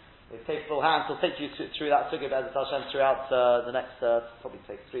Colin. His capable hands will take you through that sugya of Ezra Hashem throughout the next probably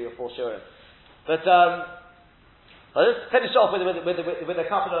take 3 or 4 shurim. But I'll just finish off with a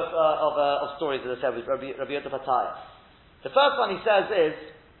couple of stories, as I said, with Rabbi Yehuda Patai. The first one he says is,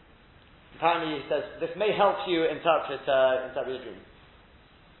 apparently he says, this may help you interpret your dreams.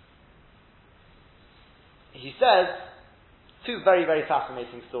 He says 2 very, very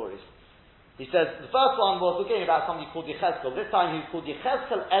fascinating stories. He says, the first one was again about somebody called Yechezkel. This time he was called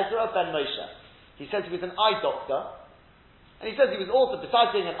Yechezkel Ezra ben Moshe. He says he was an eye doctor. And he says he was also,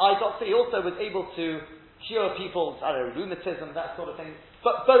 besides being an eye doctor, he also was able to cure people's, rheumatism, that sort of thing.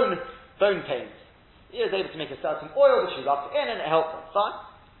 But bone pains. He was able to make a certain oil which he rubbed in and it helped him. Fine.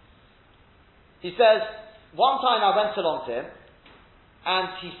 He says, one time I went along to him and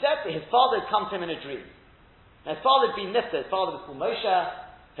he said that his father had come to him in a dream. Now his father had been nifta. His father was called Moshe.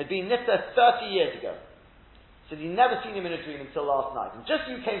 Had been nifta 30 years ago. So he'd never seen him in a dream until last night. And just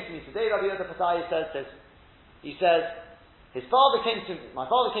as you came to me today, Rabbi Yehuda Patai says this. He says, my father came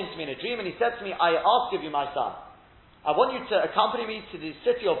to me in a dream and he said to me, I ask of you, my son, I want you to accompany me to the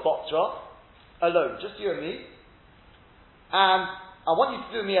city of Botzra, alone, just you and me, and I want you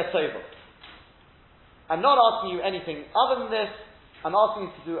to do me a tova. I'm not asking you anything other than this, I'm asking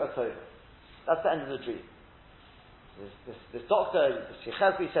you to do a tova. That's the end of the dream. This doctor,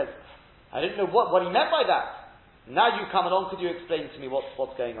 Yechezkel, says, I didn't know what he meant by that. Now you come along, could you explain to me what's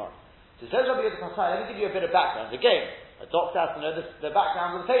going on? So says Rabbi Yehuda Patai, let me give you a bit of background. Again, a doctor has to know the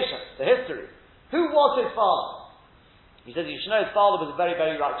background of the patient, the history. Who was his father? He says you should know his father was a very,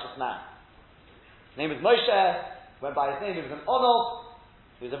 very righteous man. His name was Moshe, went by his name, he was an Onov,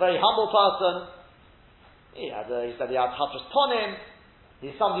 he was a very humble person. He said he had Hatras Ponim,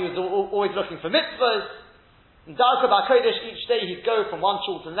 he's somebody who was always looking for mitzvahs. In Darka Kodesh, each day he'd go from one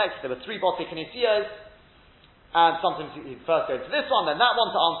shul to the next. There were 3 Botei Knesiyos, and sometimes he'd first go to this one, then that one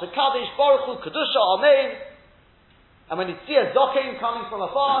to answer Kaddish, Baruch Hu, Kedusha, Amen. And when he'd see a zokim coming from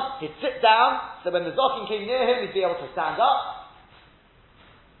afar, he'd sit down, so when the zokim came near him, he'd be able to stand up.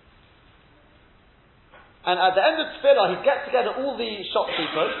 And at the end of tefillah, he'd get together all the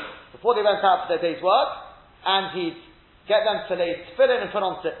shopkeepers, before they went out for their day's work, and he'd get them to lay tefillin and put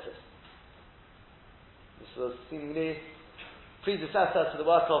on tzitzis. This was seemingly predecessor to the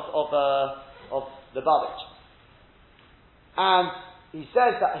work of the Babich. And he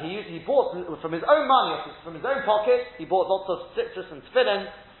says that he bought from his own money, from his own pocket, he bought lots of tzitzis and tefillin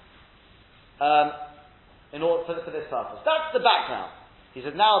in order for this purpose. That's the background. He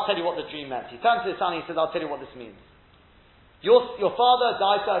said, now I'll tell you what the dream meant. He turned to his son and he said, I'll tell you what this means. Your father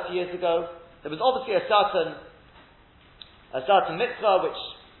died 30 years ago. There was obviously a certain mitzvah which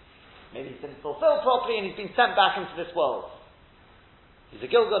maybe he didn't fulfill properly, and he's been sent back into this world. He's a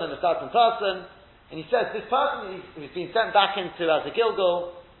Gilgal and a certain person, and he says this person who's been sent back into as a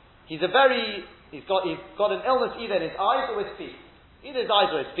Gilgal, he's got an illness either in his eyes or his feet. Either his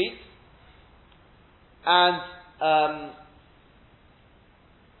eyes or his feet. And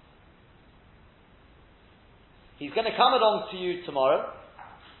he's going to come along to you tomorrow.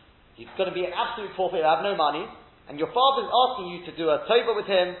 He's going to be an absolute pauper, he'll have no money, and your father is asking you to do a tova with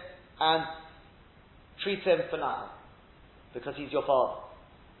him and treat him for nothing, because he's your father.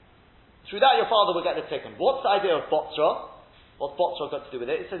 Through that, your father will get the tikkun. What's the idea of botzra? What's botzra got to do with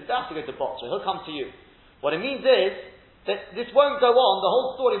it? It says you don't have to go to botzra, he'll come to you. What it means is that this won't go on, the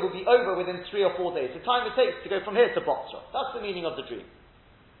whole story will be over within 3 or 4 days. The time it takes to go from here to botzra. That's the meaning of the dream.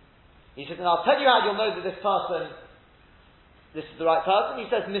 He says, and I'll tell you how you'll know that this is the right person. He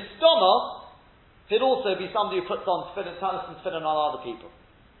says, Mistoma, he'll also be somebody who puts on talis and tefillin on other people.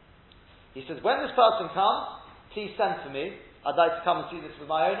 He says, when this person comes, please send for me. I'd like to come and see this with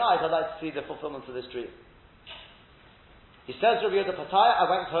my own eyes. I'd like to see the fulfillment of this dream. He says, Rabbi Yehuda Pataya,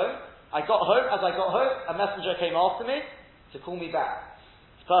 I went home. As I got home, a messenger came after me to call me back.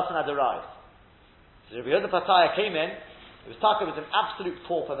 This person had arrived. So Rabbi Yehuda Pataya came in. It was an absolute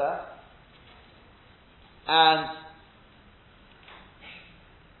pauper there. And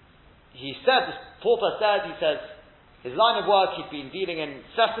he said, this pauper said, his line of work, he'd been dealing in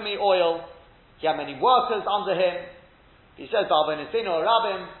sesame oil. He had many workers under him. He says, Rabin. He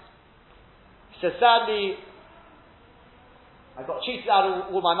says, sadly, I got cheated out of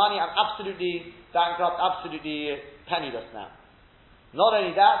all my money. I'm absolutely bankrupt, absolutely penniless now. Not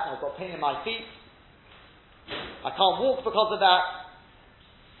only that, I've got pain in my feet. I can't walk because of that.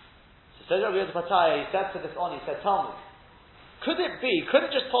 So Rabbi Yehuda Pataya, he said to this on, he said, tell me, could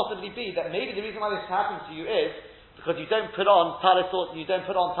it just possibly be that maybe the reason why this happened to you is because you don't put on talis or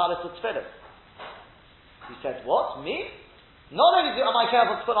tefillin? He said, what? Me? Not only am I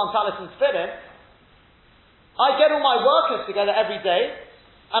careful to put on talis and tefillin, I get all my workers together every day,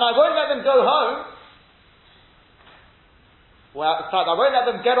 and I won't let them go home. Well, in fact, I won't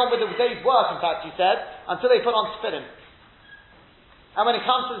let them get on with the day's work, in fact, he said, until they put on tefillin. And when it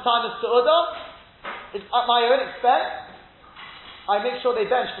comes to the time of Su'udah, it's at my own expense. I make sure they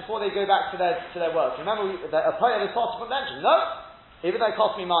bench before they go back to their work. Remember, a prayer is possible mention. No, even though it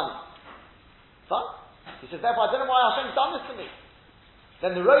cost me money. Fine. He says, therefore, I don't know why Hashem's done this to me.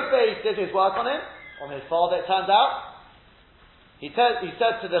 Then the Rophe did his work on him, on his father, it turns out. He said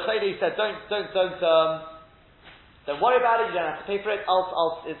to the Chayda, he said, don't worry about it, you don't have to pay for it,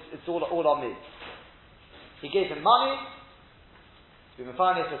 it's all on me. He gave him money.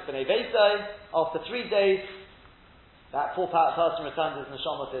 After 3 days, that poor person returns his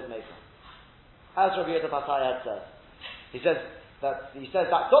neshama to his maker. As Rabbi Yehuda Pataya had said. He says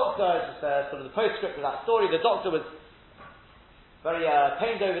that doctor, just sort of the postscript of that story, the doctor was very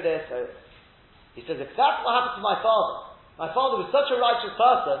pained over this. He says, if that's what happened to my father was such a righteous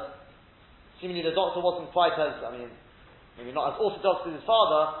person, seemingly the doctor wasn't quite as, maybe not as orthodox as his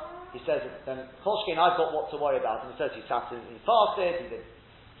father. He says, then Kolshkin, I've got what to worry about. And he says he fasted,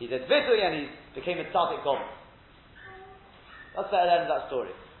 he did vidui, and he became a tzaddik god. That's the end of that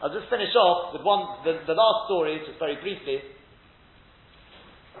story. I'll just finish off with the last story, just very briefly.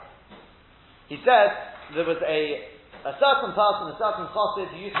 He said there was a certain person, a certain chassid,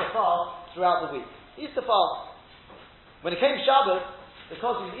 who used to fast throughout the week. He used to fast. When it came Shabbos,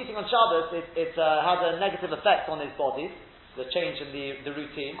 because he was eating on Shabbos, it had a negative effect on his body, the change in the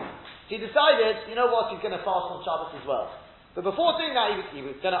routine. He decided, you know what, he's going to fast on Shabbos as well. But before doing that, he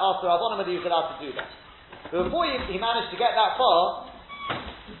was going to ask the Rabbanim whether he was allowed to do that. But before he managed to get that far,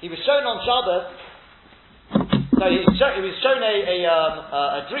 he was shown on Shabbos. No, he was shown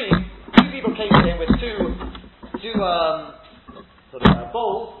a dream. Two people came to him with two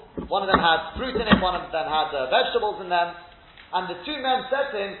bowls. One of them had fruit in it. One of them had vegetables in them. And the two men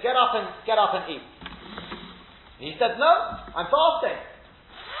said to him, "Get up and eat." And he said, no, I'm fasting.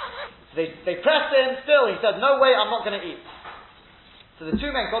 So they pressed him still. He said, no way, I'm not going to eat. So the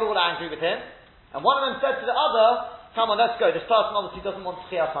two men got all angry with him, and one of them said to the other, come on, let's go. This person obviously doesn't want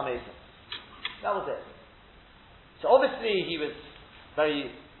Tchiyas HaMesim. That was it. So obviously he was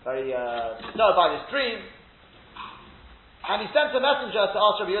very, very disturbed by this dream, and he sent a messenger to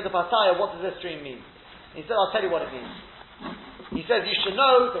ask Rabbi Yehuda Pasaya, what does this dream mean? He said, I'll tell you what it means. He says, you should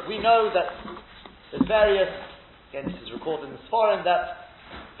know that we know that there's various, again this is recorded in the Sforim, that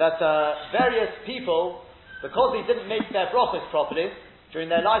various people, because they didn't make their brachos properly during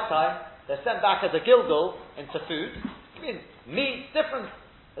their lifetime, they're sent back as a gilgul into food. I mean, meat, different.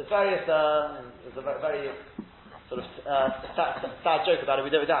 There's various, there's a very sort of sad joke about it,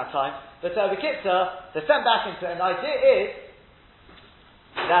 we don't have time. But the Kitzur, they're sent back into it, and the idea is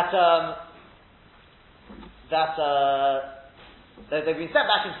they've been sent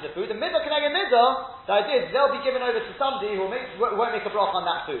back into the food, and midah keneged midah, the idea is they'll be given over to somebody who won't make a bracha on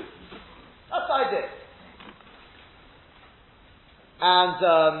that food. That's the idea.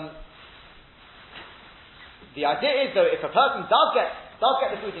 And the idea is, though, if a person does get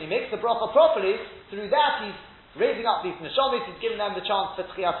the food and he makes the bracha properly, through that he's raising up these neshamis, he's giving them the chance for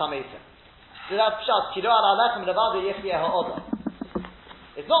Tchiyas HaMesim. So that's pshat, kiro ala lechem levado yechyeh ha'odam.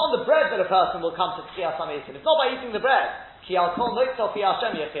 It's not on the bread that a person will come to Tchiyas HaMesim. It's not by eating the bread. Ki al kol noitzo fi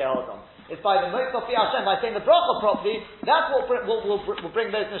Hashem yechyeh ha'odam. It's by the noitzo fi Hashem, by saying the bracha properly, that's what will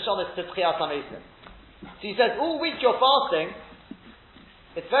bring those neshamis to Tchiyas HaMesim. So he says, all week you're fasting,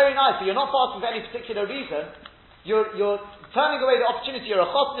 it's very nice, but you're not fasting for any particular reason. You're turning away the opportunity. You're a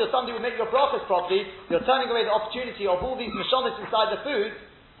chassid, or somebody will make your brachas properly. You're turning away the opportunity of all these neshamis inside the food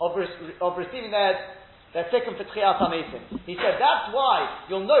of receiving their tikkun for Tchiyas HaMesim. He said that's why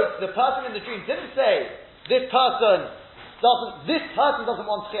you'll note the person in the dream didn't say this person doesn't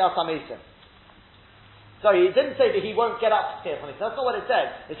want Tchiyas HaMesim. Sorry, he didn't say that he won't get up to Tchiyas HaMesim. That's not what it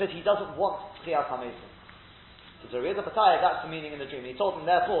said. It said he doesn't want Tchiyas HaMesim. So Rabbi Yehuda Pasaya, that's the meaning in the dream. He told them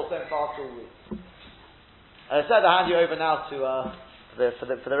therefore don't fast all week. So I'll hand you over now to for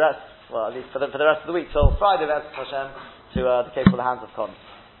the rest, well at least for the rest of the week till Friday, Hashem, to the case of the hands of Con.